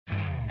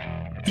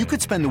You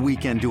could spend the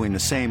weekend doing the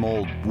same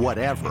old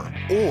whatever,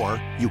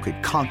 or you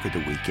could conquer the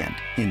weekend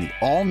in the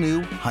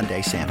all-new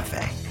Hyundai Santa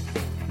Fe.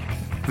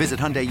 Visit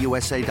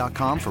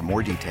HyundaiUSA.com for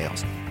more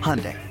details.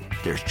 Hyundai,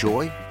 there's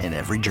joy in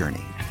every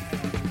journey.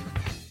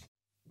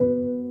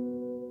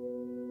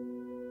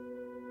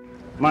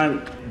 My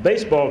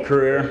baseball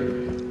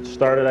career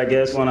started, I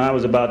guess, when I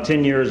was about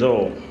 10 years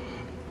old.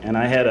 And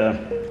I had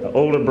an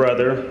older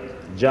brother,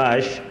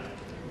 Josh.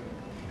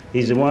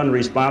 He's the one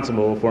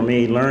responsible for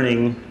me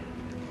learning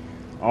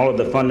all of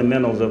the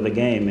fundamentals of the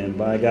game, and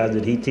by God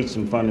did he teach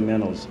some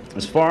fundamentals.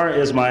 As far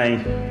as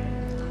my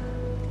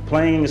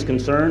playing is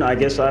concerned, I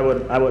guess I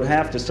would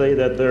have to say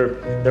that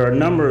there are a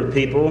number of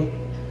people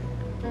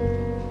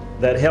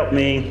that helped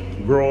me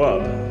grow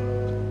up.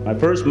 My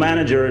first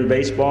manager in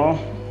baseball,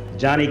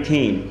 Johnny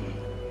Keane,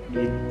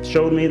 he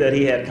showed me that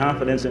he had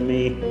confidence in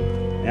me,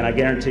 and I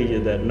guarantee you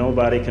that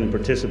nobody can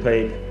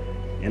participate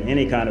in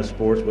any kind of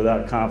sports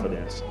without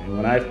confidence. And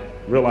when I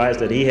realized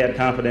that he had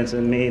confidence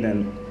in me,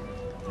 then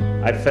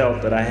I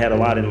felt that I had a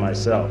lot in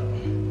myself.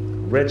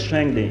 Red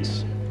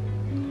Shengdies,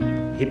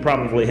 he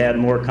probably had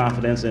more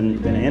confidence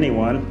than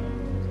anyone.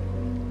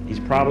 He's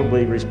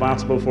probably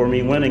responsible for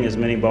me winning as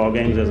many ball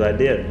games as I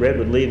did. Red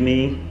would leave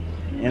me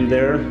in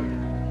there,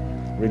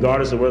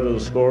 regardless of whether the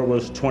score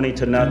was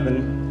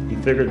 20-0. He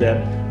figured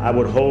that I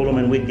would hold him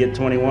and we'd get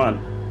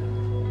 21.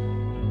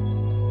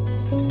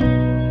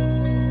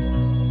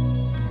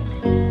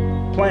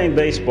 Playing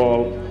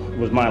baseball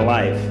was my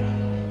life.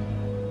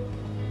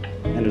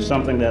 And it's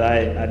something that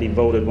I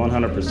devoted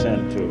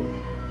 100% to.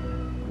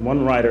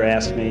 One writer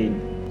asked me,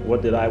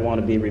 what did I want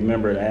to be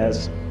remembered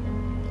as?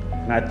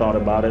 And I thought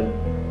about it,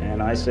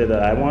 and I said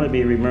that I want to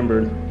be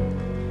remembered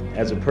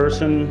as a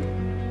person,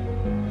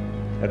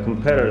 a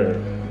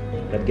competitor,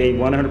 that gave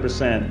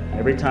 100%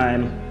 every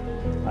time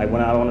I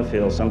went out on the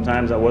field.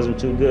 Sometimes I wasn't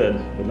too good,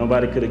 but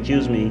nobody could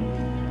accuse me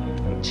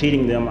of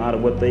cheating them out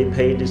of what they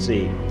paid to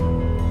see.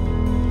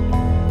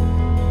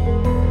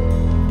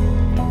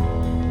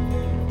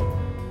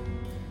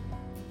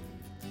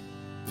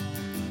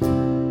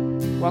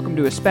 Welcome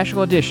to a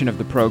special edition of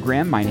the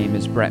program. My name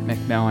is Brett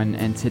McMillan,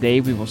 and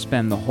today we will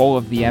spend the whole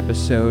of the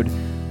episode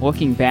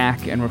looking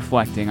back and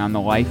reflecting on the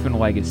life and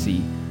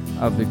legacy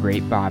of the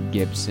great Bob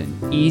Gibson.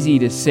 Easy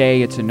to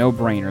say, it's a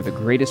no-brainer, the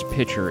greatest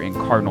pitcher in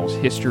Cardinals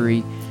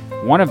history,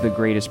 one of the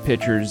greatest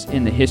pitchers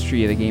in the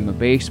history of the game of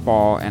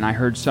baseball, and I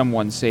heard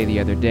someone say the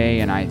other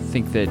day, and I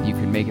think that you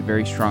can make a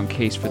very strong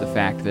case for the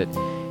fact that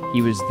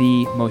he was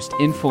the most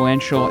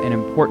influential and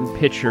important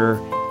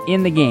pitcher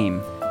in the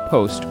game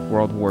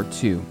post-World War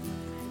II.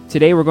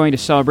 Today we're going to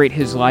celebrate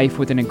his life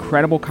with an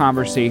incredible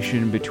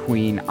conversation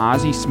between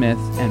Ozzie Smith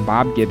and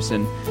Bob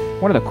Gibson,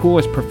 one of the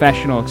coolest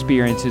professional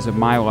experiences of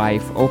my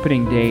life.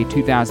 Opening day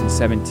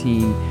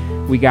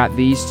 2017, we got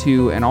these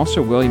two and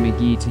also Willie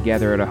McGee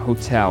together at a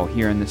hotel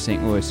here in the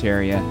St. Louis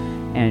area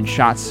and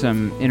shot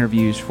some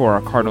interviews for our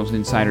Cardinals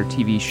Insider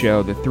TV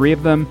show, the three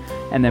of them,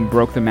 and then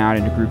broke them out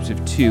into groups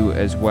of two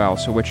as well.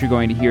 So what you're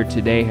going to hear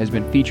today has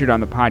been featured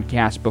on the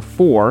podcast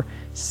before,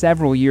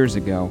 several years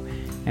ago,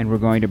 and we're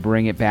going to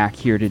bring it back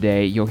here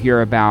today. You'll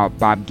hear about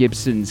Bob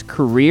Gibson's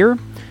career,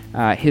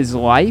 his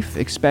life,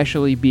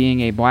 especially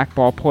being a black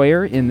ball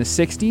player in the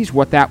 60s,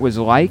 what that was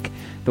like,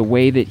 the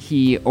way that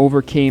he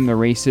overcame the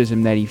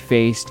racism that he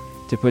faced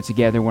to put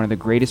together one of the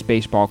greatest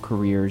baseball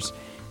careers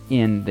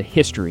in the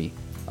history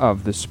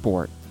of the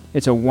sport.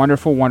 It's a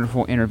wonderful,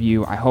 wonderful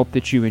interview. I hope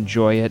that you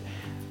enjoy it.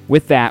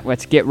 With that,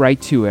 let's get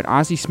right to it.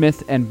 Ozzie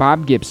Smith and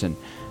Bob Gibson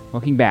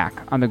looking back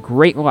on the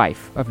great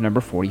life of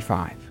number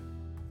 45.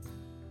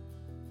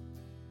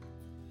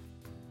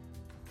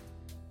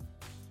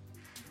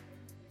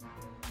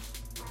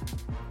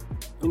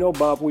 You know,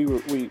 Bob, we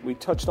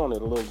touched on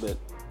it a little bit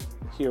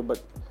here,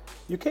 but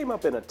you came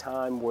up in a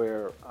time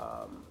where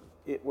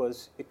it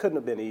couldn't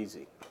have been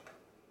easy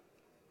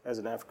as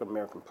an African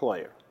American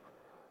player.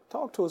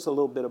 Talk to us a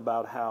little bit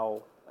about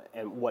how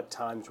and what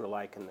times were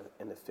like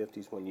in the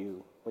 50s when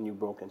you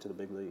broke into the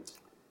big leagues.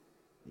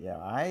 Yeah,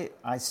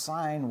 I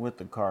signed with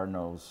the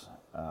Cardinals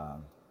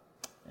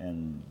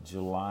in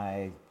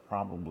July,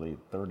 probably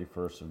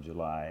 31st of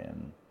July,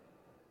 in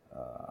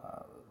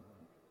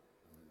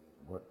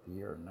what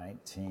year?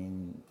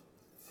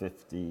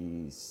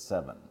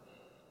 1957.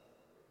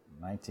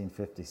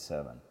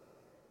 1957.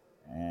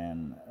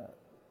 And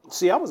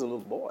see, I was a little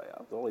boy.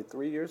 I was only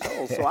 3 years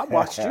old, so I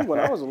watched you when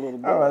I was a little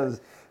boy. I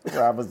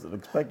was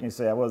expecting you to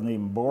say I wasn't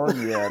even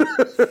born yet.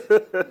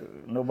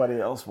 Nobody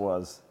else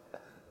was.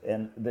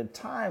 And the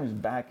times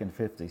back in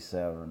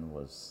 '57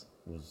 was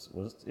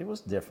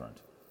different.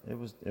 It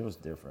was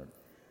different.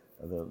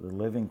 The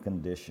living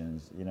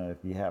conditions. You know,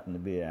 if you happen to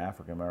be an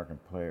African American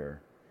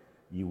player,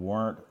 you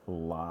weren't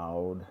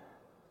allowed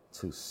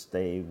to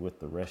stay with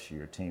the rest of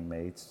your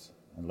teammates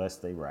unless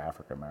they were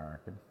African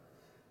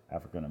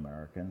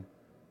American,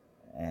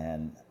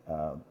 and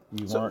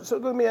you weren't. So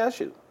let me ask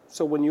you.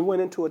 So when you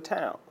went into a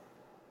town,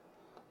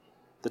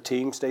 the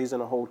team stays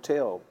in a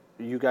hotel.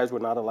 You guys were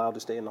not allowed to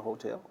stay in the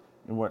hotel?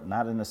 What?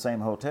 Not in the same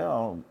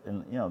hotel.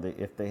 And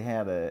if they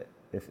had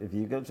if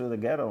you go to the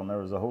ghetto and there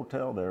was a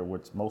hotel there,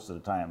 which most of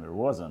the time there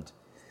wasn't,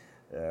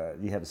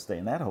 you had to stay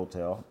in that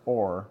hotel,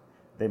 or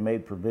they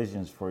made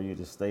provisions for you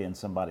to stay in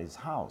somebody's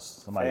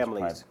house.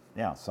 Families.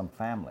 Some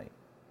family,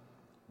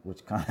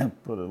 which kind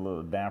of put a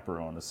little damper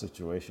on the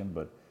situation,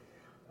 but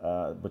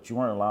you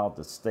weren't allowed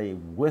to stay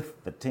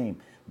with the team.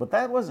 But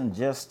that wasn't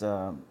just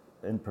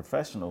in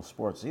professional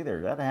sports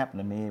either. That happened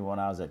to me when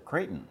I was at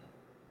Creighton.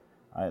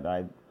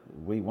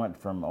 We went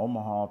from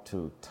Omaha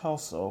to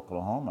Tulsa,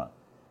 Oklahoma,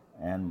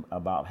 and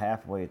about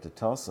halfway to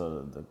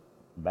Tulsa, the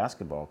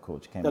basketball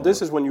coach came over. Now,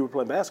 this is when you were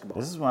playing basketball.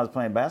 This is when I was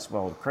playing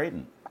basketball with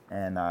Creighton,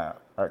 and our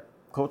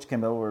coach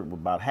came over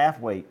about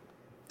halfway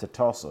to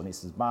Tulsa, and he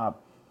says, "Bob,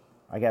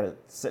 I got to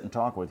sit and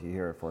talk with you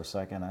here for a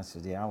second." I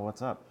said, "Yeah,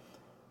 what's up?"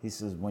 He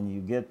says, when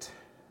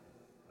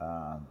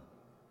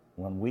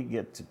we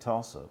get to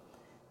Tulsa,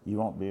 you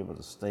won't be able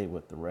to stay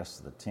with the rest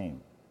of the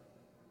team.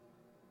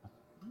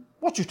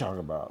 What you talking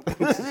about?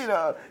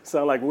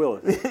 Sound like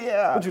Willis.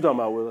 Yeah. What you talking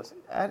about, Willis?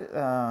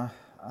 I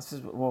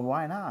said, well,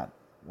 why not?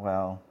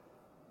 Well,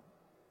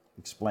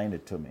 explain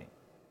it to me.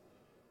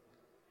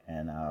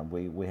 And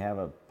we have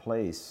a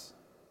place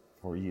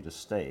for you to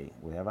stay.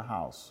 We have a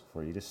house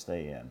for you to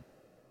stay in.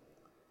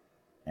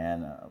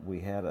 And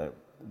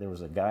there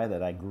was a guy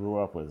that I grew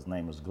up with. His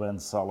name was Glenn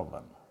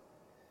Sullivan.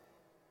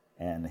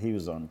 And he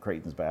was on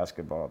Creighton's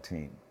basketball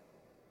team.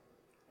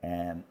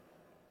 And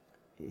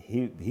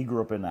he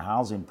grew up in the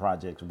housing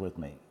projects with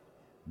me.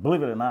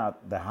 Believe it or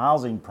not, the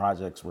housing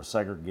projects were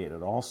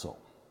segregated also.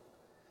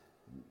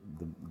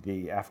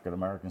 The African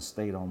Americans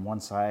stayed on one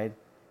side,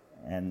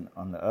 and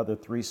on the other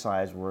three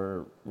sides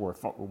were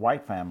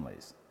white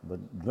families.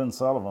 But Glenn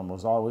Sullivan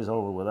was always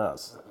over with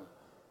us.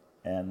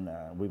 And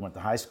we went to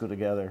high school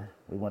together.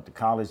 We went to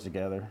college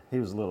together. He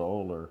was a little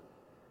older.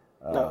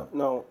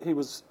 No, he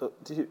was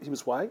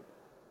white?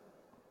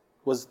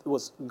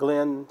 Was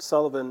Glenn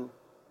Sullivan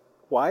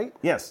white?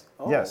 Yes.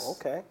 Oh, yes.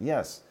 okay.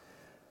 Yes.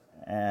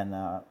 And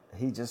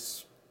he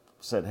just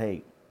said,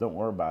 "Hey, don't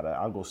worry about it.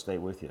 I'll go stay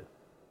with you."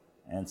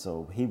 And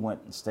so he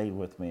went and stayed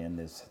with me in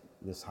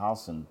this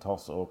house in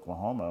Tulsa,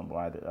 Oklahoma,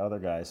 while the other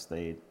guys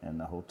stayed in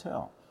the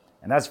hotel.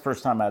 And that's the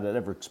first time I'd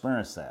ever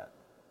experienced that.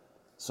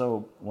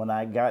 So when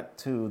I got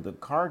to the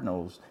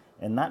Cardinals,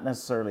 and not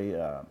necessarily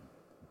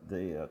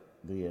the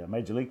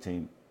Major League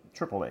team,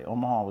 AAA,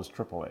 Omaha was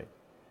AAA.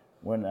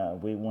 When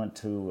we went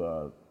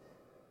to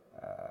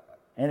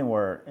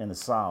anywhere in the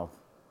South,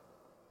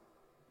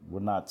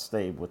 would not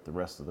stay with the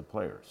rest of the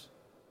players.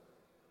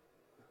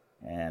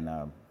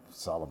 And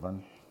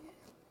Sullivan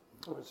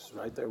was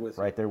right there with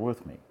right there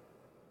with me.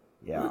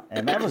 Yeah,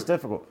 and that was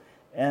difficult.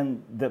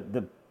 And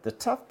the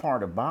tough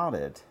part about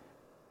it,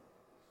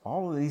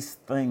 all of these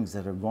things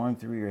that are going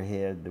through your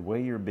head, the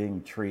way you're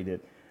being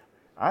treated.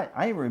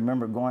 I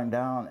remember going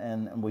down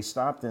and we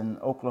stopped in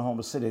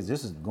Oklahoma City.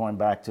 This is going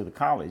back to the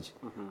college.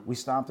 Mm-hmm. We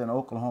stopped in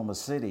Oklahoma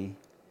City.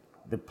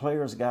 The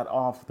players got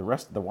off, the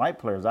rest of the white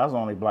players, I was the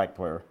only black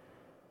player,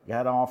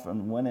 got off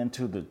and went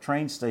into the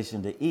train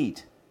station to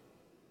eat.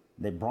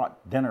 They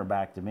brought dinner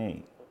back to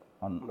me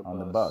on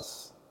the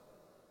bus,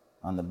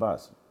 and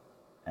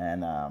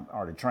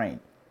or the train.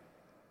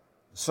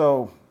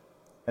 So,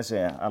 I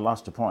say I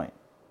lost the point.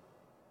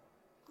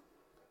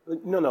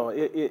 No.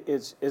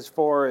 It's as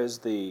far as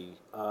the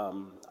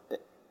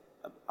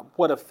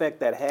what effect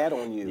that had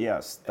on you.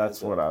 Yes,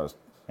 that's what I was.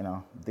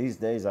 These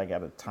days I got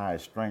to tie a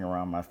string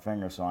around my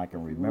finger so I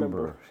can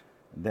remember.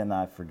 Then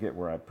I forget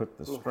where I put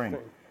the string.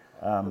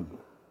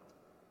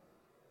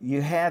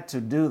 You had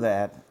to do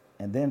that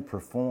and then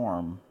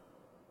perform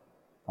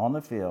on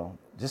the field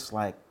just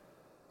like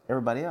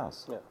everybody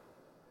else. Yeah.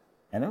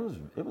 And it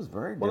was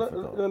very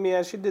difficult. Let me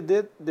ask you: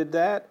 Did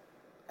that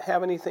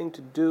have anything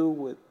to do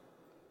with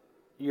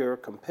your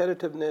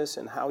competitiveness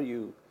and how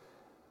you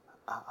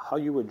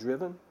were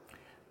driven?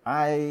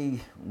 I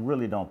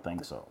really don't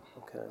think so.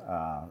 Okay.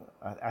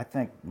 I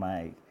think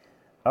my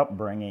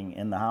upbringing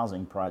in the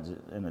housing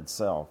project in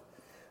itself,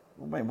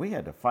 we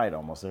had to fight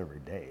almost every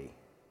day.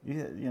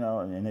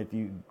 And if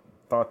you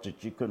thought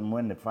that you couldn't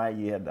win the fight,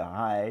 you had to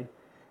hide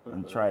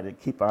and try to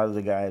keep out of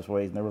the guys'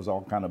 ways. And there was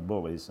all kind of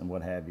bullies and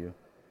what have you.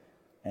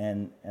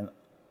 And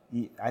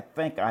I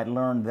think I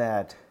learned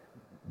that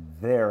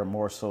there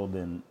more so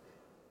than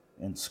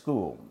in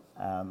school.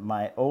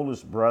 My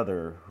oldest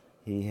brother,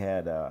 he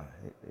had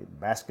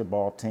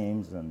basketball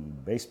teams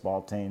and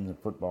baseball teams and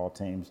football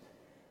teams.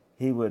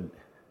 He would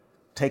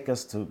take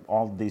us to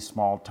all of these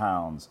small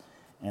towns,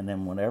 and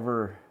then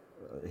whenever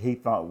he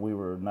thought we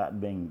were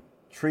not being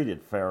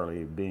treated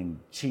fairly, being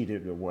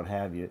cheated or what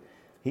have you,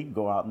 he'd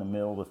go out in the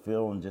middle of the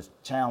field and just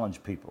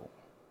challenge people.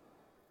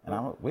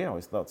 And we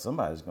always thought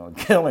somebody was going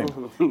to kill him,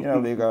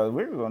 because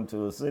we were going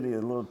to a city, a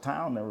little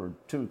town. There were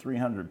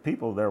 200-300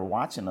 people there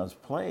watching us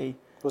play.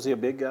 Was he a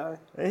big guy?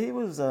 He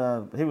was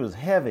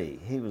heavy.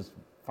 He was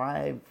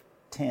 5'10",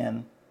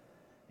 and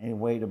he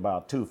weighed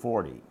about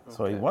 240. Okay.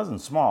 So he wasn't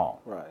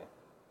small. Right.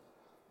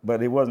 But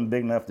he wasn't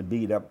big enough to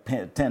beat up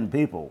 10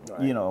 people,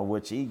 right.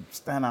 Which he'd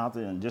stand out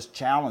there and just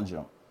challenge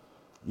them.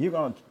 You're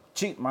going to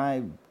cheat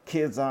my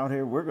kids out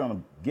here. We're going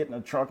to get in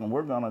a truck and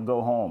we're going to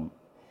go home.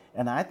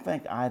 And I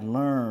think I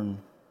learned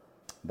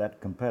that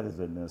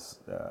competitiveness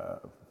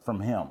from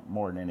him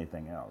more than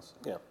anything else.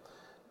 Yeah.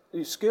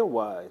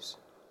 Skill-wise,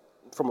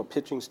 from a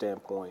pitching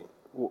standpoint,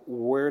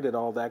 where did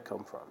all that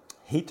come from?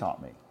 He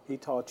taught me. He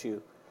taught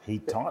you. He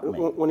taught me.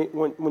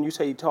 When you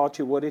say he taught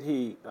you, what did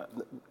he?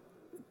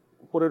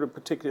 What are the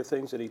particular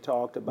things that he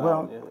talked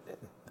about? Well,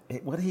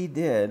 what he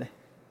did,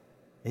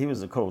 he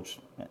was a coach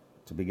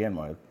to begin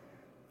with,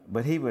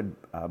 but he would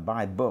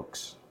buy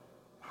books,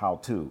 how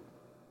to,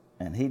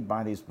 and he'd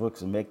buy these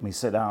books and make me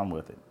sit down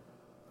with it.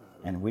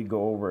 And we'd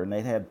go over, and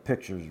they had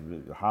pictures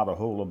of how to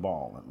hold a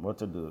ball and what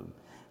to do,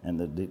 and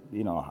the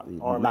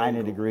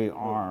 90-degree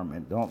arm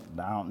and don't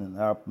down and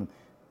up, and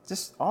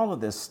just all of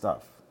this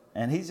stuff.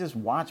 And he just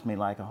watched me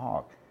like a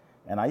hawk.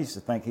 And I used to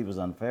think he was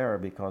unfair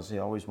because he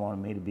always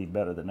wanted me to be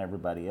better than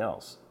everybody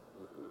else.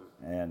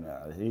 And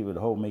he would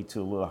hold me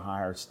to a little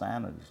higher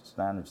standards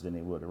than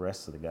he would the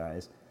rest of the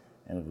guys.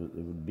 And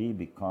it would be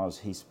because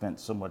he spent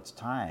so much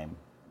time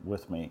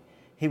with me.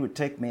 He would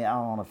take me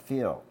out on a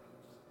field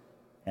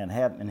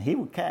and he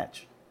would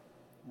catch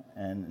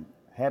and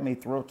have me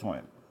throw to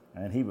him.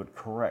 And he would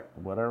correct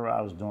whatever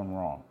I was doing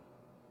wrong.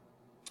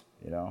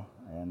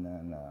 And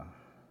then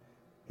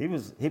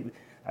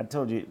I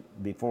told you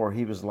before,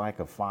 he was like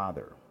a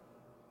father.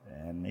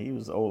 And he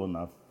was old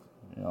enough,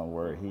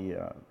 where he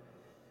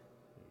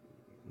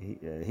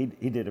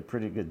did a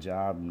pretty good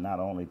job not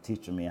only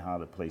teaching me how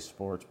to play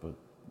sports, but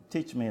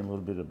teaching me a little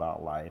bit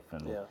about life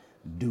and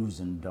do's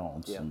and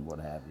don'ts and what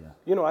have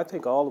you. I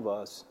think all of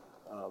us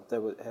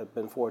that have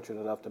been fortunate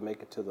enough to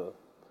make it to the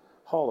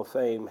Hall of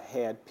Fame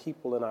had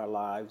people in our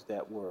lives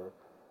that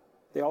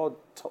they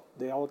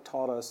all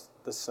taught us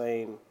the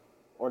same,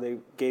 or they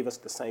gave us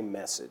the same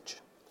message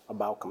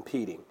about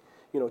competing.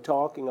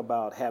 Talking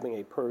about having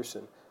a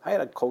person. I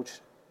had a coach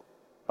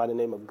by the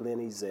name of Glenn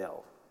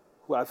Ezell,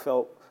 who I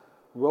felt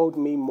rode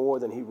me more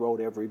than he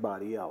rode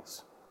everybody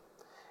else.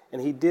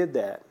 And he did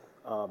that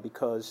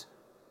because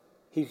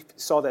he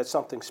saw that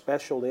something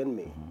special in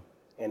me,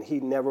 and he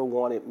never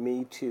wanted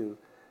me to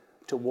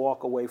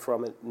walk away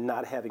from it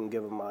not having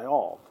given my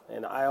all.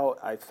 And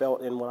I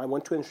felt, and when I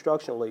went to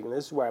Instructional League, and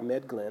this is where I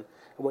met Glenn,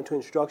 I went to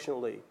Instructional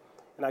League,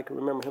 and I can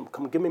remember him,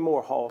 come give me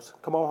more, Hoss.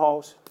 Come on,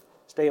 Hoss,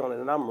 stay on it.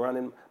 And I'm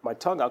running my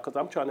tongue out because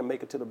I'm trying to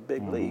make it to the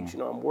big leagues.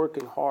 I'm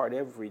working hard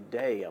every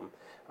day. I'm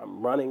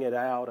running it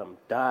out. I'm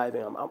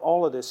diving. I'm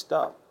all of this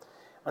stuff.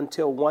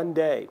 Until one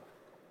day,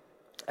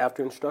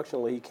 after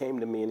Instructional League, he came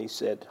to me and he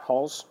said,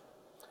 Hoss,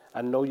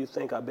 I know you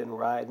think I've been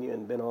riding you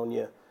and been on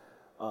you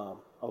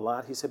a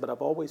lot. He said, but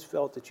I've always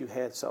felt that you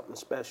had something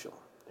special.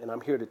 And I'm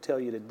here to tell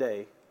you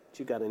today that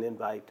you got an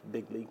invite to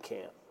big league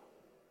camp.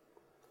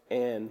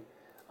 And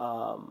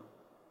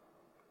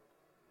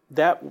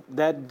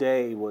that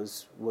day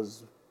was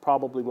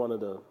probably one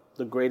of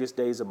the greatest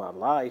days of my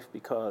life,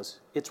 because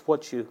it's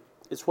what you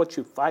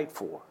fight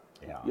for,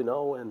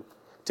 and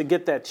to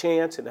get that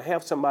chance and to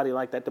have somebody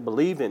like that to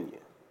believe in you.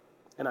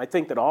 And I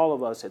think that all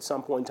of us at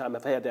some point in time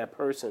have had that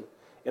person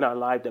in our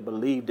life that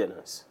believed in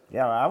us.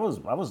 Yeah, I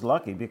was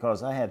lucky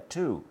because I had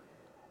two.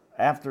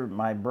 After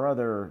my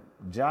brother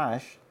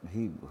Josh,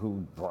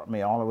 who brought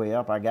me all the way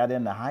up, I got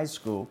into high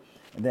school.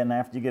 And then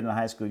after you get into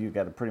high school, you've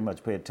got to pretty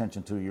much pay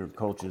attention to your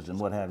coaches and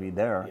what have you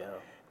there. Yeah.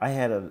 I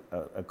had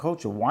a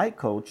coach, a white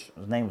coach.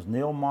 His name was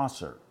Neil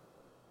Mosser.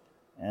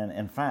 And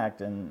in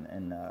fact,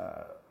 in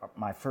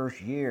my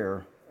first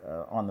year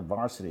on the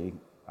varsity,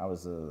 I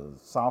was a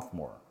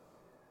sophomore.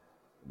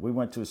 We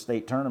went to a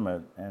state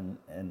tournament, and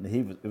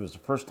it was the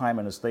first time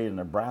in the state of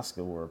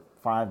Nebraska where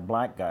 5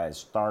 black guys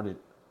started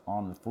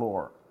on the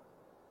floor.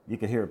 You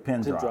could hear a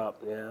pin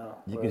drop.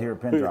 You could hear a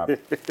pin drop.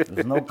 There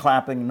was no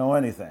clapping, no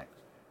anything.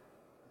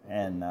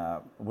 And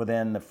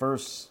within the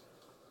first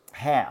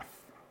half,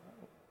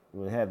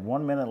 we had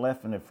 1 minute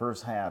left in the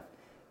first half,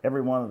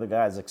 every one of the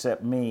guys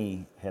except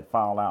me had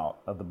fouled out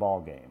of the ball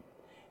game.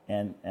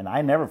 And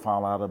I never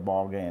fouled out of the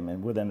ball game.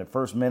 And within the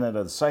first minute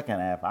of the second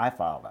half, I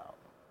fouled out.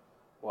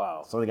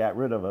 Wow. So they got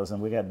rid of us,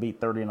 and we got beat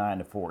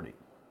 39-40.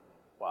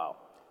 Wow.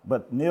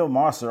 But Neil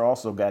Mosser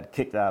also got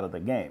kicked out of the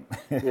game.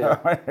 Yeah.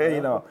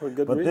 For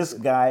good reason. This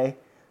guy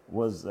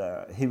was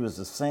he was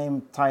the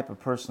same type of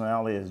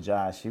personality as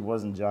Josh. He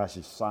wasn't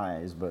Josh's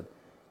size, but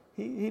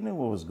he knew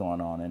what was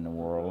going on in the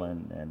world,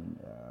 and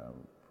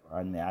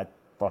I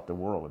thought the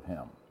world of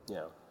him.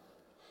 Yeah.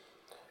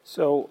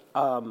 So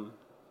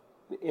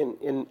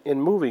in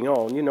moving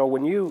on,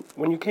 when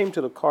you came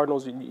to the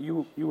Cardinals,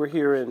 you were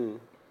here in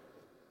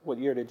what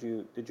year did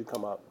you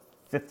come up?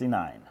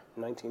 59.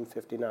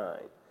 1959.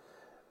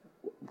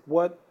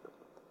 What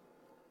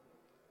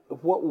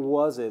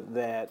was it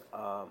that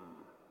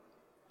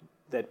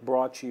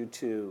brought you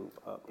to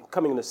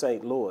coming to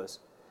St. Louis?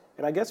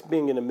 And I guess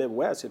being in the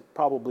Midwest, it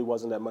probably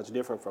wasn't that much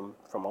different from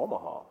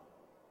Omaha.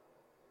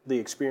 The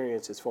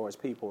experience as far as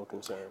people are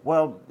concerned.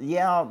 Well,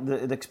 yeah,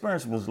 the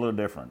experience was a little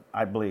different,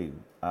 I believe.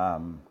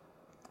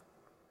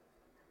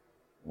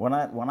 When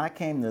I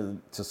came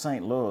to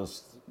St.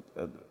 Louis,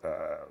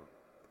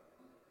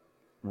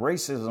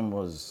 racism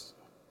was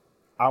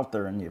out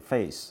there in your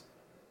face.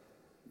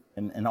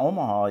 in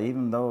Omaha,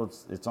 even though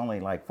it's only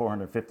like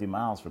 450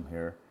 miles from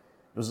here,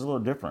 it was a little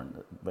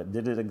different. But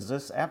did it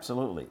exist?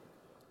 Absolutely.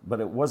 But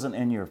it wasn't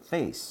in your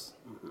face.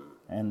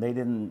 And they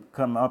didn't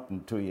come up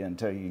to you and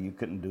tell you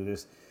couldn't do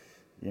this,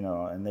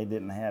 and they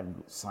didn't have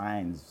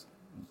signs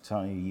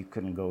telling you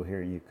couldn't go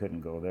here and you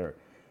couldn't go there.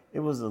 It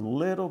was a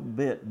little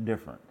bit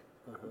different.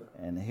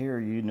 And here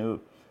you knew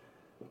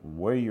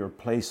where your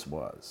place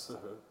was,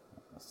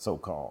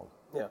 so-called.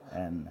 Yeah.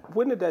 And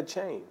when did that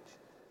change?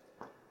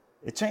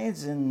 it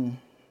changed in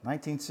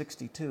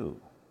 1962.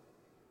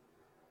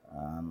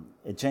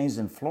 It changed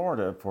in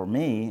Florida for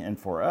me and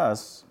for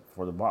us,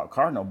 for the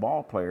Cardinal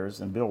ball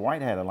players, and Bill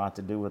White had a lot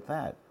to do with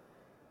that.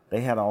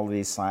 They had all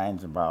these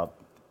signs about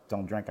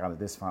don't drink out of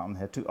this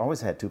fountain.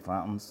 Always had 2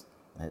 fountains,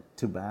 had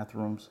 2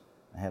 bathrooms.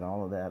 I had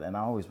all of that, and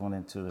I always went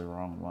into the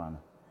wrong one.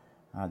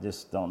 I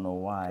just don't know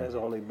why. There's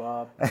only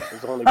Bob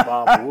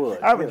Wood.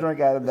 I would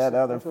drink out of that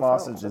other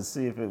faucet to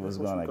see if it was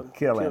going to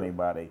kill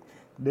anybody.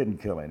 Didn't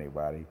kill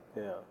anybody.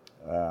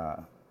 Yeah.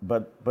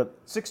 But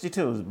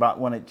 62 is about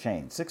when it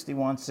changed.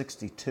 61,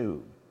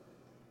 62.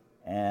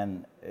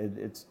 And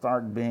it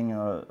started being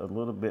a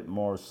little bit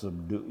more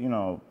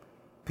subdued.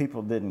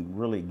 People didn't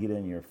really get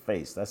in your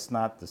face. That's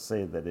not to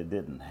say that it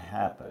didn't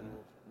happen.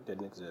 It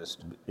didn't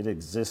exist. It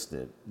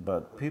existed,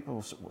 but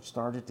people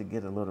started to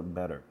get a little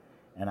better.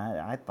 And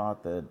I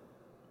thought that,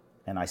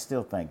 and I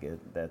still think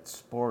that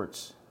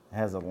sports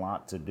has a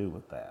lot to do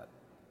with that.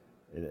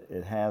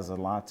 It has a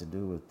lot to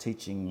do with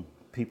teaching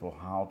people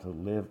how to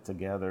live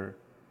together,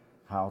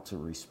 how to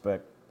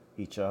respect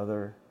each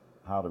other,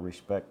 how to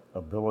respect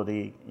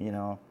ability.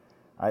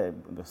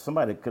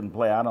 Somebody couldn't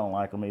play, I don't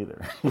like them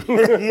either. Get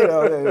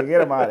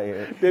them out of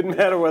here. Didn't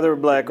matter whether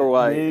black or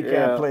white. You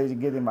can't play, you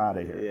get him out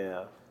of here.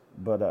 Yeah.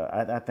 But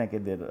I think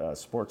it did.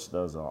 Sports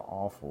does an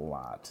awful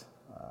lot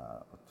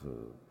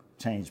to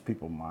change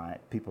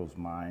people's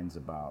minds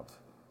about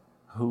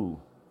who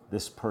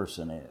this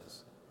person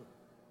is.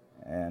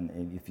 And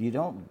if you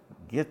don't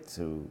get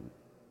to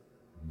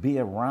be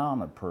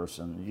around a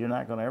person, you're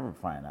not going to ever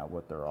find out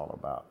what they're all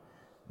about.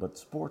 But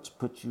sports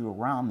puts you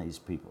around these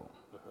people,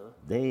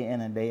 day in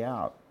and day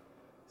out.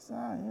 So,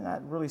 you're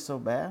not really so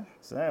bad.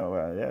 So,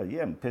 well, yeah, you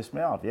haven't pissed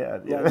me off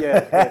yet.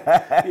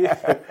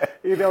 Yeah.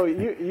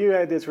 You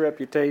had this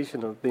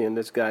reputation of being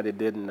this guy that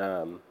didn't.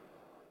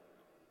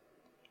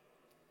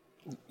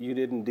 You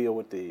didn't deal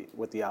with the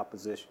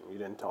opposition. You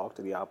didn't talk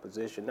to the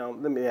opposition. Now,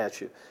 let me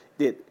ask you: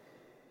 if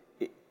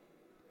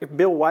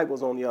Bill White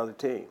was on the other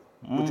team,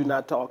 would you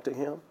not talk to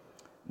him?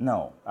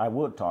 No, I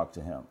would talk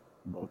to him.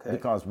 Okay.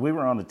 Because we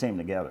were on the team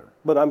together.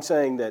 But I'm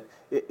saying that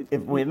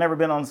if we had never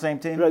been on the same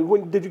team,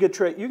 when did you get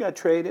traded? You got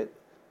traded,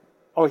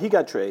 or he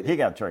got traded? He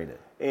got traded.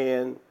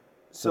 And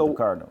so to the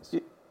Cardinals.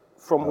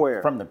 From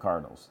where? From the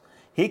Cardinals.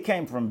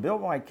 Bill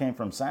White came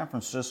from San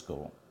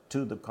Francisco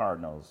to the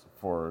Cardinals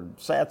for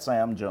Sad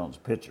Sam Jones,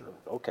 pitcher.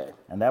 Okay.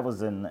 And that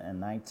was in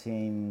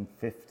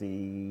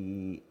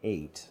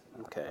 1958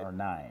 or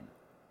 9.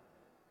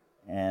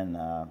 And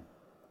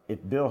if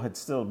Bill had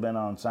still been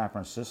on San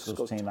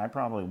Francisco's team, I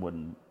probably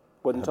wouldn't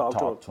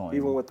talk to him.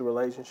 Even with the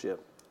relationship?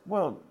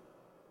 Well,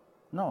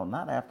 no,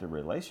 not after the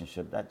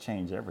relationship. That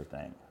changed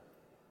everything.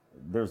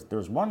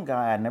 There's one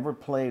guy I never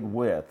played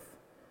with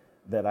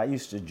that I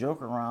used to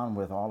joke around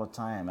with all the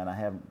time, and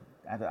I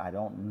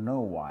don't know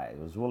why. It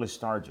was Willie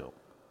Stargell.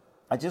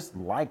 I just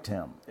liked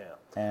him. Yeah.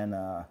 And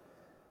I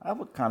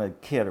would kind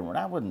of kid him.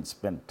 I wouldn't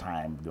spend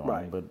time doing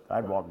it, but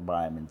I'd walk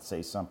by him and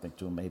say something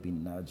to him, maybe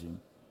nudge him.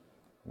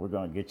 We're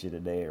going to get you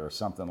today or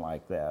something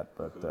like that.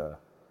 But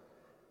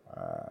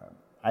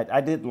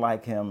I did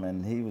like him,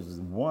 and he was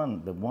the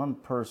one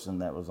person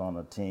that was on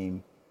the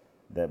team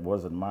that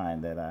wasn't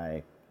mine that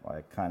I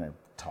kind of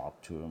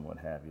talked to and what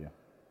have you.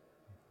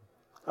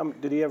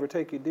 Did he ever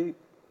take you deep?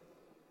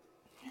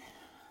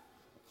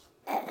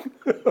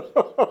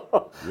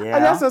 Yeah.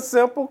 And that's a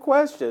simple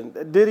question.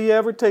 Did he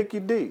ever take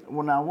you deep?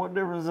 Well, now, what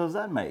difference does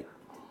that make?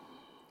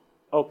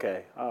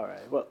 Okay, all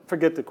right. Well,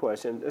 forget the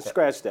question.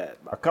 Scratch that.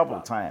 A couple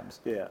of times.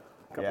 Yeah,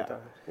 a couple of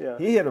times. Yeah.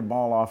 He hit a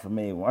ball off of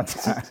me one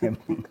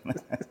time.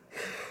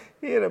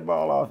 He hit a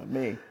ball off of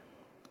me.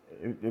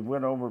 It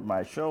went over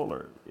my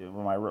shoulder,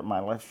 my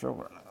left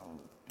shoulder.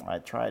 I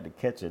tried to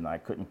catch it, and I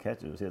couldn't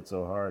catch it. It was hit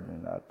so hard,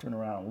 and I turned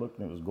around and looked,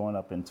 and it was going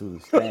up into the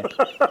stand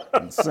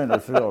in center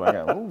field. I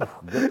go, ooh,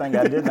 good thing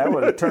I didn't. That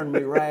would have turned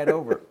me right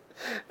over.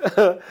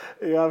 Yeah,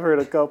 I've heard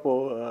a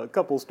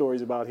couple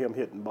stories about him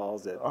hitting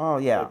balls that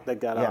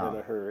got out in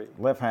a hurry.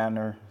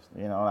 Left-hander,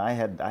 I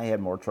had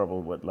more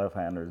trouble with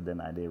left-handers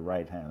than I did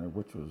right-hander,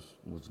 which was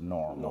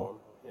normal.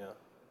 Yeah.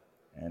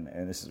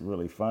 And this is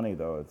really funny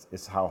though.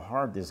 It's how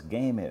hard this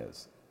game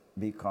is,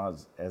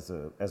 because as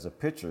a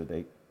pitcher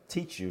they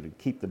teach you to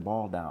keep the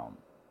ball down.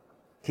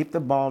 Keep the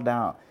ball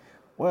down.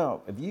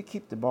 Well, if you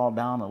keep the ball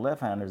down, the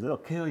left-handers, they'll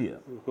kill you.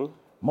 Mm-hmm.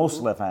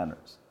 Most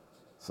left-handers.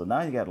 So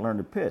now you got to learn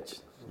to pitch.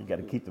 You got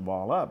to keep the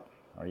ball up,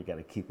 or you got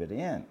to keep it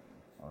in,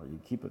 or you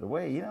keep it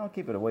away. You don't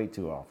keep it away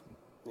too often.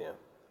 Yeah.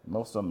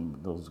 Most of them,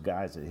 those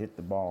guys that hit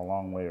the ball a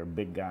long way, are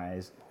big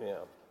guys.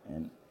 Yeah.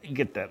 And you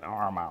get that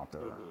arm out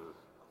there.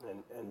 Mm-hmm.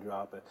 and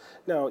drop it.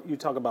 Now you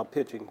talk about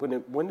pitching.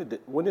 When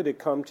did it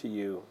come to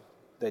you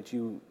that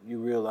you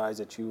realized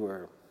that you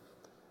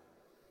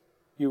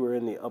were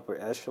in the upper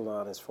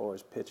echelon as far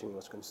as pitching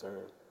was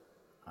concerned?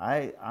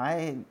 I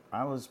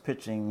was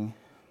pitching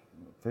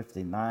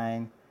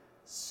 59,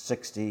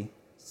 60,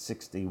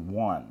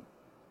 61.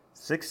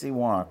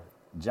 61,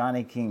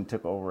 Johnny King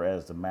took over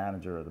as the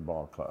manager of the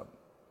ball club.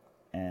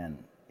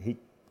 And he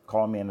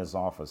called me in his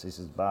office. He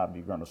says, Bob,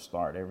 you're going to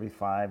start every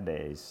 5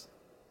 days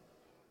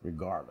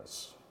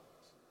regardless.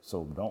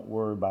 So don't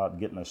worry about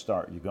getting a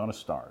start. You're going to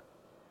start.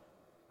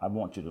 I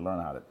want you to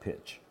learn how to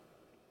pitch.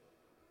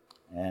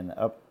 And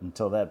up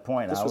until that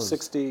point, this was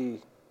 62.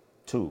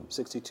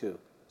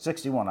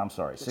 61, I'm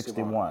sorry,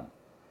 61.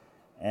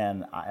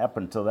 And up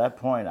until that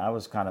point, I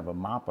was kind of a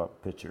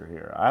mop-up pitcher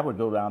here. I would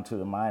go down to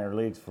the minor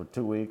leagues for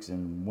 2 weeks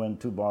and win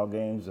 2 ball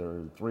games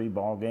or 3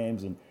 ball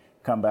games and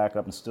come back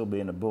up and still be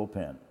in the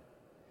bullpen.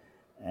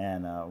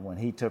 And when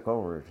he took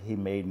over, he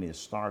made me a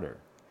starter.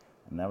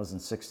 And that was in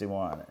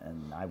 61.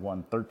 And I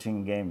won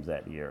 13 games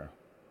that year.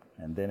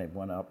 And then it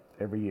went up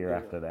every year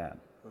after that.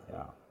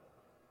 Yeah.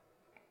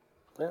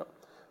 Yeah.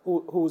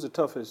 Who was the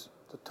toughest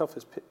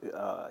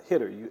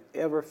hitter you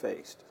ever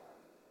faced?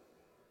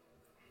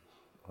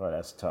 Well,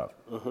 that's tough.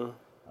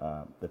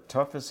 The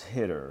toughest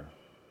hitter,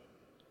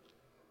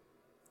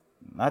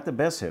 not the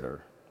best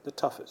hitter. The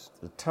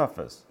toughest. The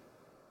toughest.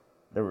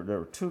 There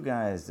were 2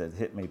 guys that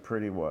hit me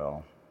pretty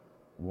well.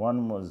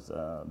 One was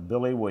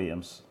Billy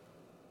Williams,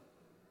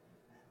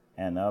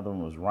 and the other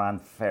one was Ron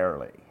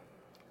Fairley.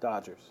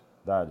 Dodgers.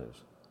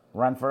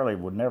 Ron Fairley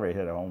would never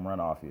hit a home run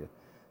off you,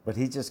 but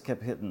he just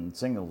kept hitting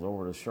singles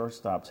over the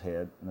shortstop's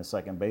head and the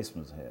second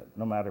baseman's head,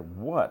 no matter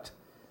what.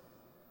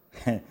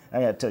 I got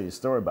to tell you a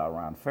story about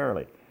Ron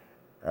Fairley.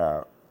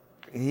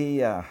 He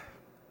got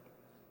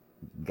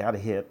a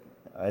hit,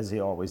 as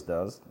he always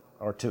does,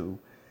 or 2,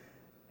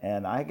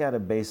 and I got a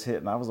base hit,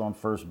 and I was on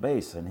first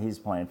base, and he's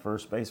playing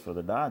first base for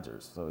the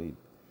Dodgers. So he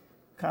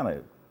kind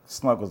of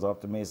snuggles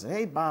up to me and says,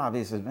 "Hey, Bob,"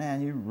 he says,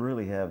 "man, you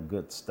really have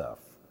good stuff.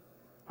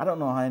 I don't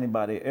know how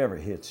anybody ever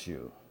hits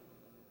you."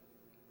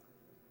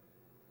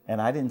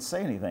 And I didn't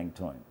say anything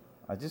to him.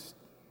 I just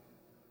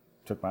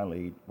took my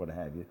lead, what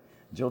have you.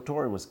 Joe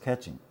Torre was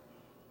catching.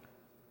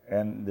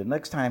 And the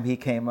next time he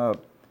came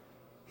up,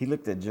 he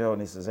looked at Joe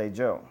and he says, "Hey,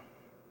 Joe,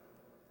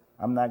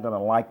 I'm not going to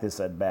like this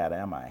at bat,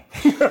 am I?"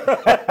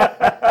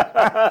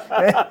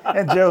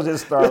 and Joe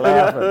just started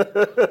laughing.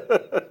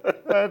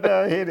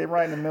 But hit him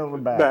right in the middle of the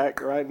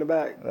back. Right in the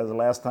back. That was the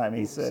last time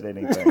he said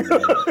anything.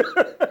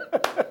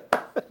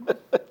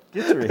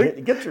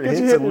 Get your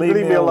hits and leave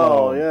me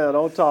alone. Yeah,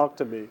 don't talk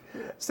to me.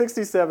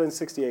 67,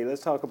 68.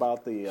 Let's talk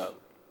about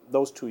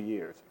those 2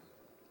 years.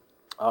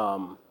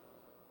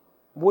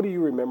 What do you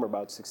remember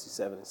about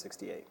 67 and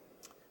 68?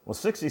 Well,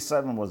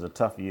 67 was a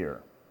tough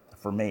year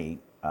for me.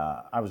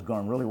 I was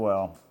going really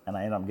well, and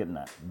I ended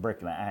up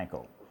breaking an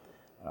ankle.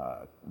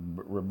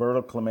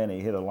 Roberto Clemente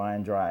hit a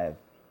line drive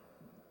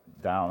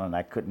down, and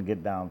I couldn't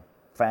get down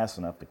fast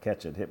enough to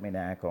catch it. Hit me in the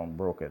ankle and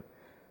broke it.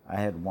 I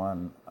had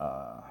won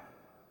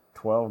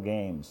 12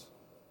 games.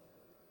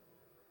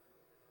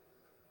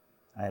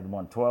 I had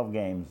won 12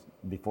 games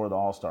before the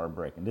All-Star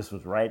break, and this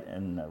was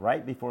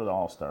right before the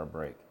All-Star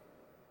break.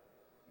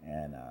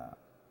 And of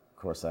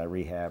course, I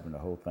rehabbed and the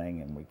whole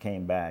thing, and we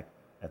came back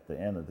at the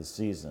end of the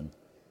season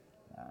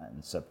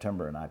in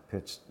September, and I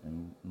pitched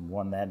and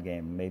won that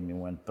game, made me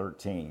win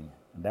 13.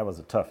 And that was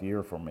a tough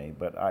year for me,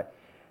 but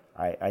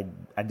I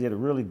did a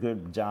really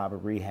good job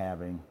of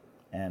rehabbing.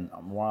 And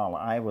while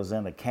I was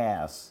in the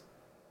cast,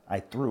 I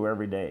threw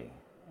every day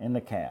in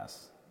the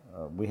cast.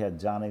 We had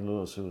Johnny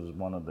Lewis, who was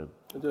one of the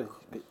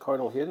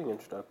Cardinal hitting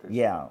instructors.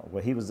 Yeah,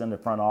 well, he was in the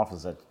front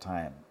office at the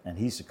time, and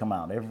he used to come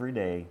out every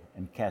day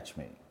and catch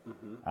me.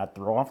 I'd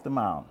throw off the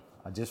mound.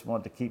 I just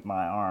wanted to keep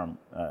my arm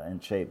in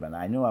shape, and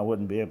I knew I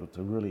wouldn't be able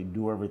to really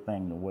do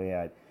everything the way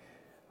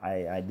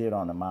I did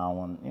on the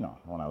mound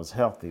when I was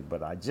healthy,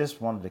 but I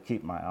just wanted to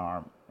keep my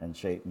arm in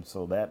shape. And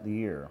so that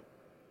year,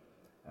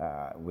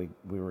 we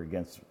were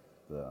against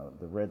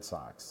the Red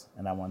Sox,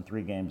 and I won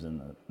 3 games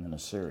in the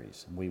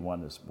series. We won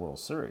this World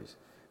Series.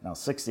 Now,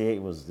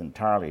 68 was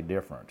entirely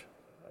different.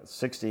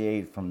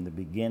 68, from the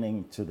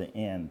beginning to the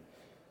end,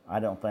 I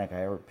don't think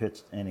I ever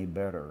pitched any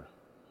better.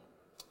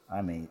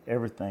 I mean,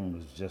 everything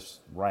was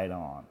just right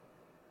on.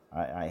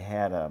 I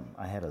had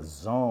a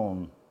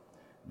zone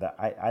that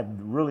I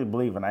really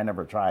believe, and I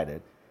never tried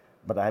it,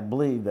 but I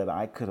believe that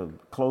I could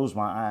have closed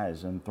my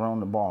eyes and thrown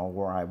the ball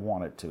where I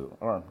wanted to,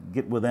 or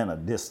get within a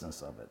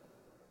distance of it.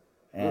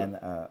 And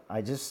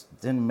I just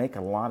didn't make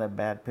a lot of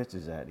bad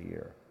pitches that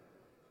year.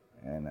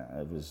 And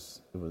it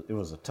was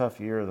a tough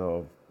year,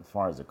 though, as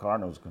far as the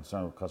Cardinals were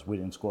concerned, because we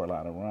didn't score a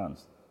lot of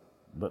runs.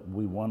 But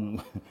we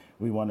won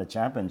the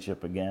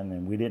championship again,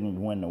 and we didn't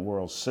win the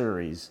World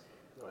Series.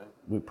 Right.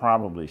 We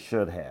probably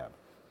should have,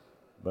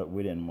 but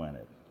we didn't win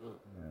it.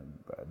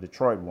 And,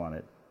 Detroit won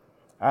it.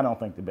 I don't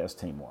think the best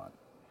team won.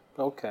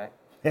 Okay.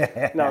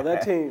 Now,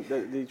 that team,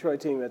 the Detroit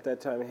team at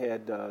that time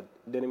had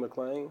Denny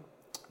McLain.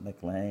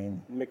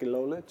 McLean, Mickey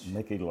Lolich.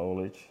 Mickey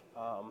Lolich.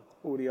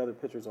 Who were the other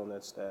pitchers on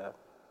that staff?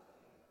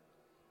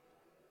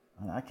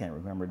 I can't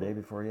remember day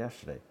before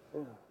yesterday.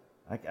 Yeah.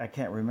 I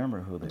can't remember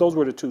who they Those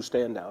were the two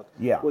standouts.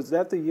 Yeah. Was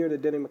that the year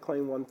that Denny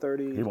McLean won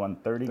 30? He won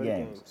 30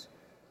 games.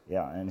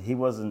 Yeah, and he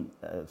wasn't,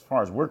 as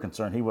far as we're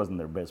concerned, he wasn't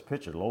their best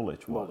pitcher.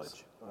 Lolich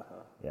was. Lolich.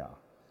 Yeah.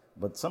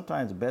 But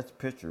sometimes the best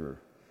pitcher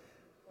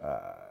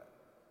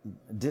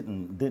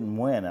didn't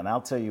win, and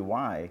I'll tell you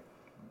why.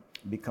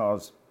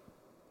 Because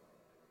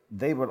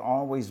they would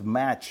always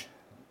match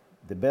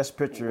the best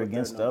pitcher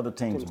against the other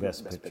team's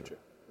best pitcher.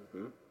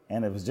 Mm-hmm.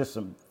 And it was just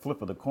a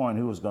flip of the coin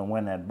who was going to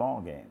win that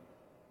ball game.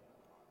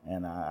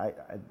 And I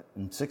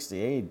in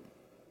 '68,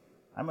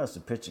 I must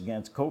have pitched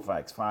against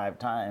Koufax 5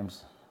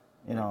 times.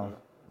 You know,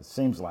 It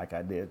seems like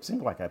I did. It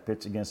seemed like I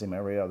pitched against him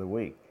every other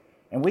week.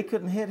 And we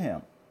couldn't hit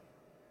him.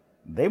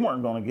 They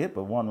weren't going to get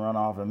but 1 run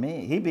off of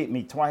me. He beat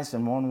me twice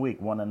in 1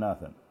 week,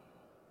 1-0.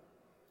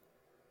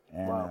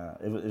 And Wow.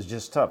 it was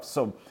just tough.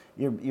 So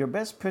your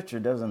best pitcher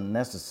doesn't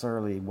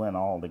necessarily win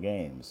all the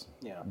games.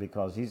 Yeah.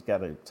 Because he's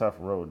got a tough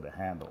road to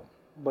handle.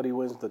 But he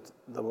wins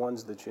the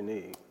ones that you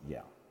need.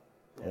 Yeah.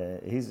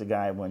 He's the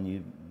guy when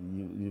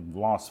you've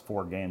lost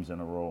 4 games in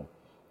a row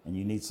and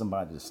you need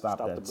somebody to stop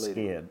the that bleeding.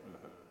 skid.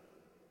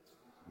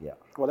 Yeah.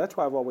 Well, that's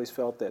why I've always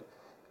felt that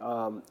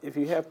if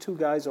you have 2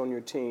 guys on your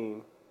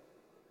team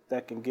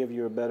that can give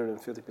you a better than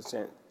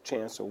 50%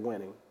 chance of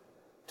winning,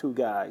 2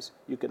 guys,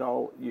 you can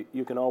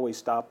always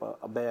stop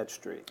a bad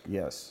streak.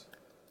 Yes.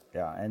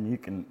 Yeah, and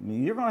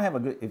you're going to have a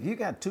good, if you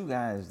got 2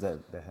 guys that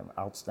have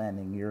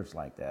outstanding years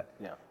like that,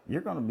 Yeah.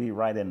 you're going to be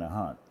right in the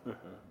hunt.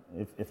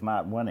 If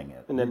not winning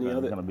it, And then you're the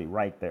other- going to be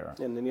right there.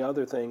 And then the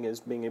other thing is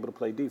being able to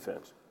play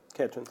defense,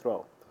 catch and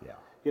throw. Yeah.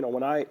 You know,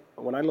 when I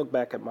look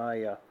back at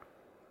my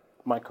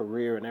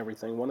career and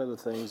everything, one of the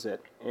things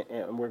that,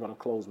 and we're going to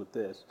close with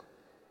this,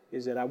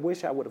 is that I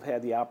wish I would have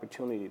had the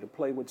opportunity to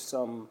play with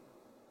somebody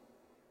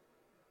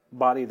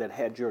that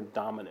had your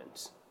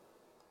dominance.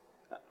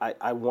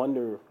 I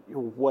wonder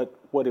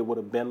what it would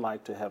have been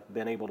like to have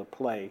been able to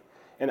play.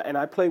 And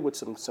I played with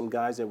some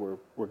guys that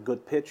were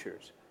good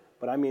pitchers,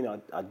 but I mean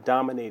a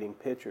dominating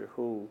pitcher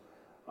who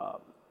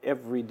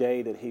every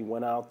day that he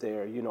went out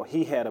there, you know,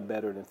 he had a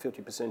better than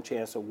 50%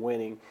 chance of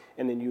winning,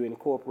 and then you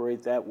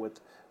incorporate that with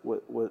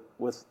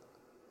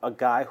a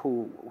guy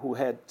who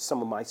had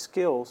some of my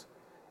skills,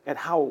 and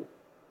how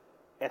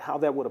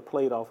that would have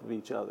played off of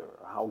each other,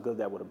 how good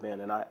that would have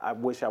been. And I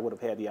wish I would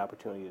have had the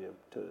opportunity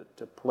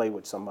to play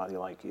with somebody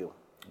like you.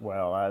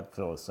 Well, I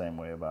feel the same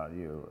way about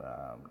you.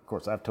 Of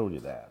course, I've told you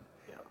that.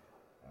 Yeah.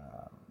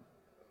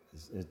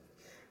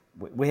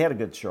 We had a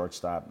good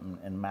shortstop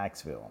in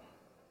Maxville.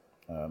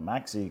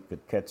 Maxie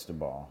could catch the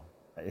ball.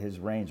 His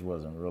range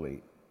wasn't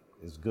really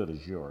as good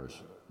as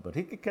yours, but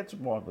he could catch the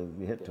ball if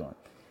you hit to him.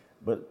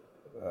 But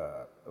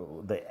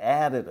the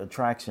added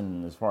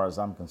attraction, as far as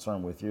I'm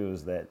concerned with you,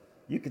 is that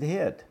you could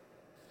hit.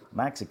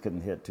 Maxie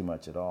couldn't hit too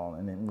much at all,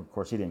 and then, of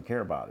course, he didn't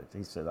care about it.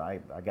 He said, I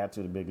got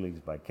to the big leagues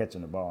by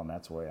catching the ball, and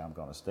that's the way I'm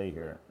going to stay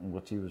here, in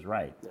which he was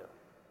right. Yeah.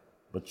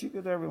 But you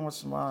could, every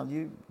once in a while,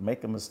 you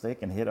make a mistake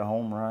and hit a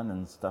home run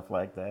and stuff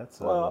like that.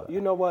 So, well, you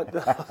know what?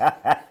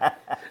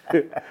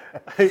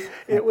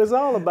 It was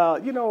all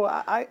about, you know,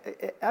 I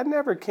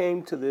never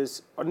came to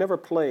this, or never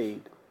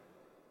played,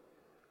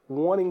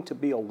 wanting to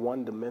be a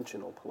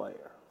one-dimensional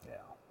player.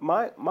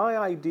 Yeah. My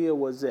idea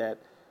was that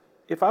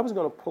if I was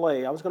going to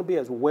play, I was going to be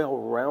as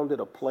well-rounded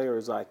a player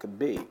as I could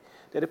be.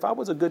 That if I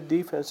was a good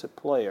defensive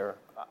player,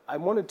 I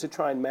wanted to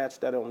try and match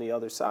that on the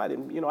other side.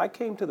 And, you know, I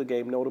came to the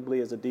game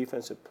notably as a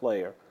defensive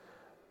player,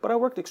 but I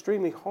worked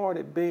extremely hard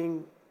at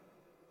being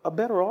a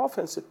better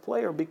offensive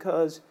player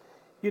because,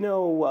 you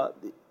know,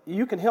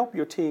 you can help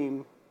your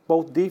team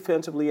both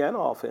defensively and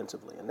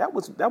offensively. And that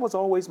was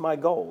always my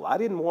goal. I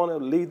didn't want to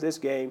leave this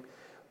game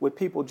with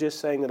people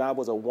just saying that I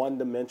was a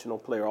one-dimensional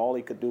player. All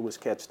he could do was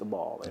catch the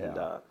ball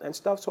and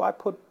stuff. So I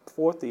put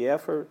forth the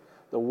effort,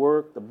 the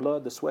work, the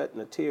blood, the sweat, and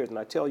the tears. And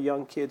I tell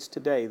young kids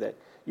today that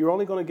you're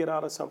only going to get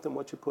out of something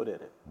what you put in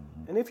it.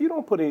 Mm-hmm. And if you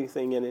don't put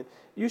anything in it,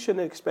 you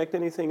shouldn't expect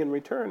anything in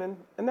return.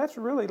 And that's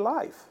really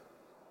life.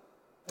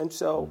 And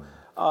so,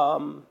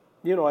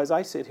 you know, as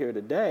I sit here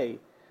today,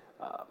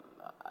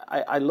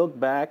 I look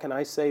back and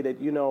I say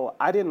that, you know,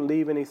 I didn't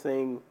leave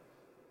anything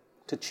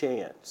to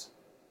chance.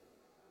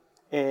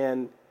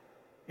 And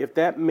if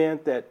that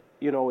meant that,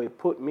 you know, it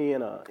put me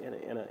in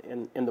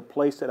the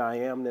place that I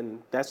am, then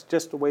that's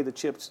just the way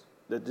that's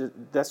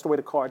the way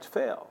the cards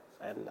fell.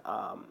 And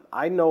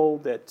I know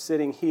that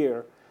sitting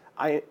here,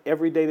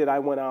 every day that I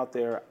went out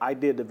there, I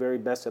did the very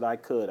best that I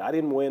could. I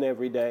didn't win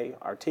every day.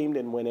 Our team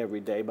didn't win every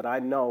day, but I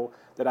know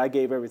that I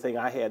gave everything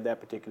I had that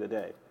particular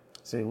day.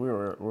 See, we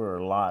were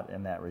a lot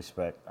in that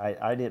respect.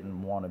 I didn't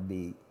want to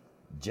be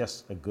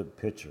just a good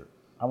pitcher.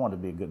 I wanted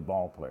to be a good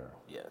ball player.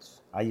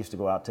 Yes. I used to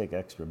go out, take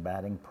extra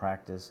batting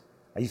practice.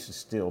 I used to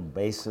steal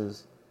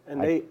bases.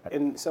 And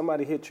and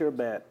somebody hit your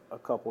bat a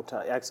couple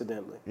times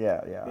accidentally.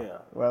 Yeah.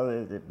 Well,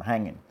 it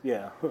hanging.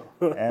 Yeah.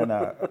 And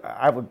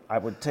I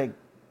would take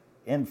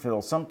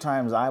infield.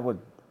 Sometimes I would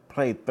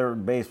play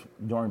third base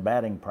during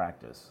batting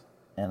practice.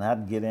 and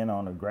I'd get in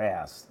on the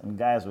grass, and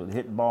guys would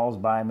hit balls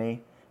by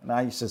me, and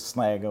I used to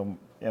snag them,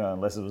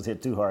 unless it was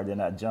hit too hard, then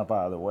I'd jump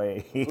out of the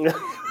way.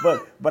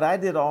 but I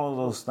did all of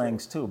those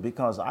things too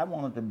because I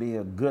wanted to be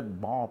a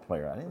good ball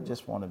player. I didn't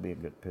just want to be a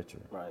good pitcher.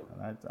 Right.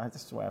 And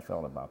that's the way I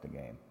felt about the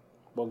game.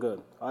 Well,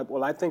 good.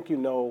 I think you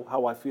know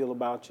how I feel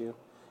about you,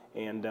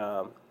 and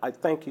I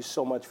thank you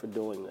so much for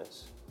doing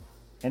this.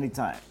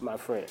 Anytime. My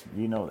friend.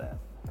 You know that.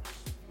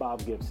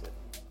 Bob Gibson.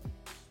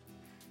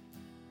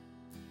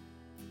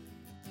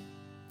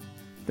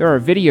 There are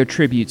video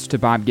tributes to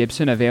Bob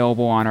Gibson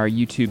available on our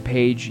YouTube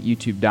page,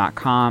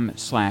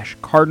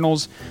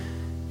 youtube.com/Cardinals.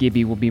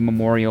 Gibby will be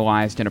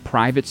memorialized in a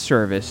private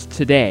service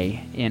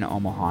today in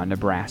Omaha,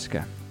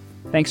 Nebraska.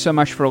 Thanks so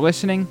much for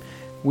listening.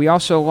 We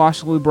also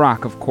lost Lou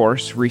Brock, of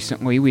course,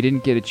 recently. We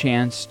didn't get a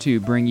chance to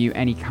bring you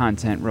any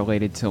content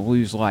related to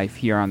Lou's life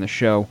here on the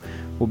show.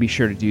 We'll be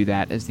sure to do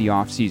that as the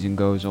off-season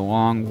goes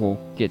along. We'll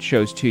get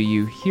shows to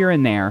you here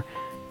and there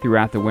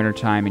throughout the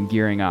wintertime and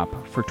gearing up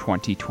for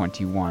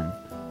 2021.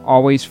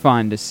 Always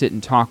fun to sit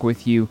and talk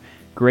with you.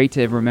 Great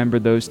to remember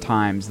those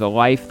times, the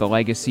life, the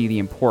legacy, the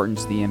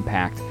importance, the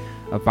impact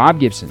of Bob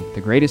Gibson,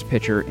 the greatest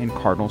pitcher in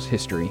Cardinals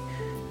history.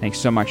 Thanks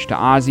so much to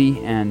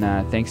Ozzie, and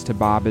thanks to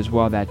Bob as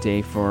well that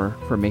day for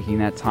making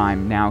that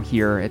time now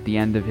here at the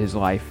end of his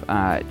life.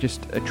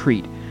 Just a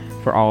treat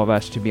for all of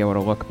us to be able to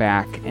look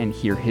back and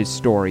hear his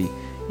story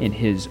in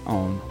his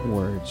own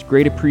words.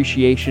 Great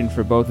appreciation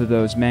for both of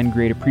those men.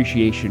 Great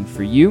appreciation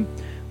for you.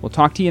 We'll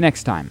talk to you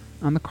next time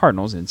on the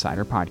Cardinals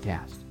Insider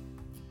Podcast.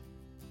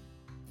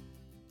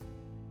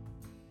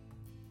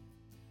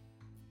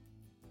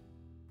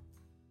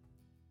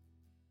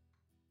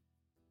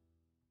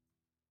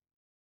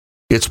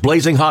 It's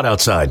blazing hot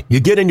outside. You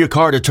get in your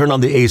car to turn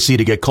on the AC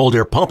to get cold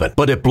air pumping,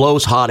 but it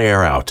blows hot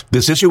air out.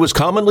 This issue is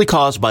commonly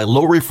caused by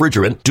low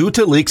refrigerant due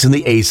to leaks in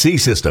the AC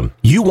system.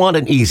 You want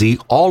an easy,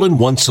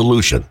 all-in-one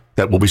solution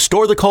that will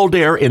restore the cold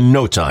air in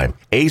no time.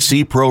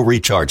 AC Pro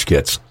Recharge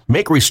Kits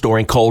make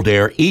restoring cold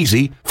air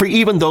easy for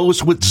even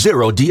those with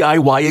zero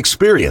DIY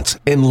experience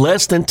in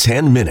less than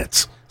 10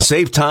 minutes.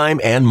 Save time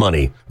and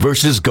money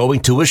versus going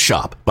to a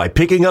shop by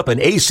picking up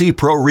an AC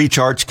Pro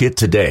Recharge Kit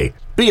today.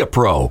 Be a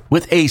pro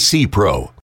with AC Pro.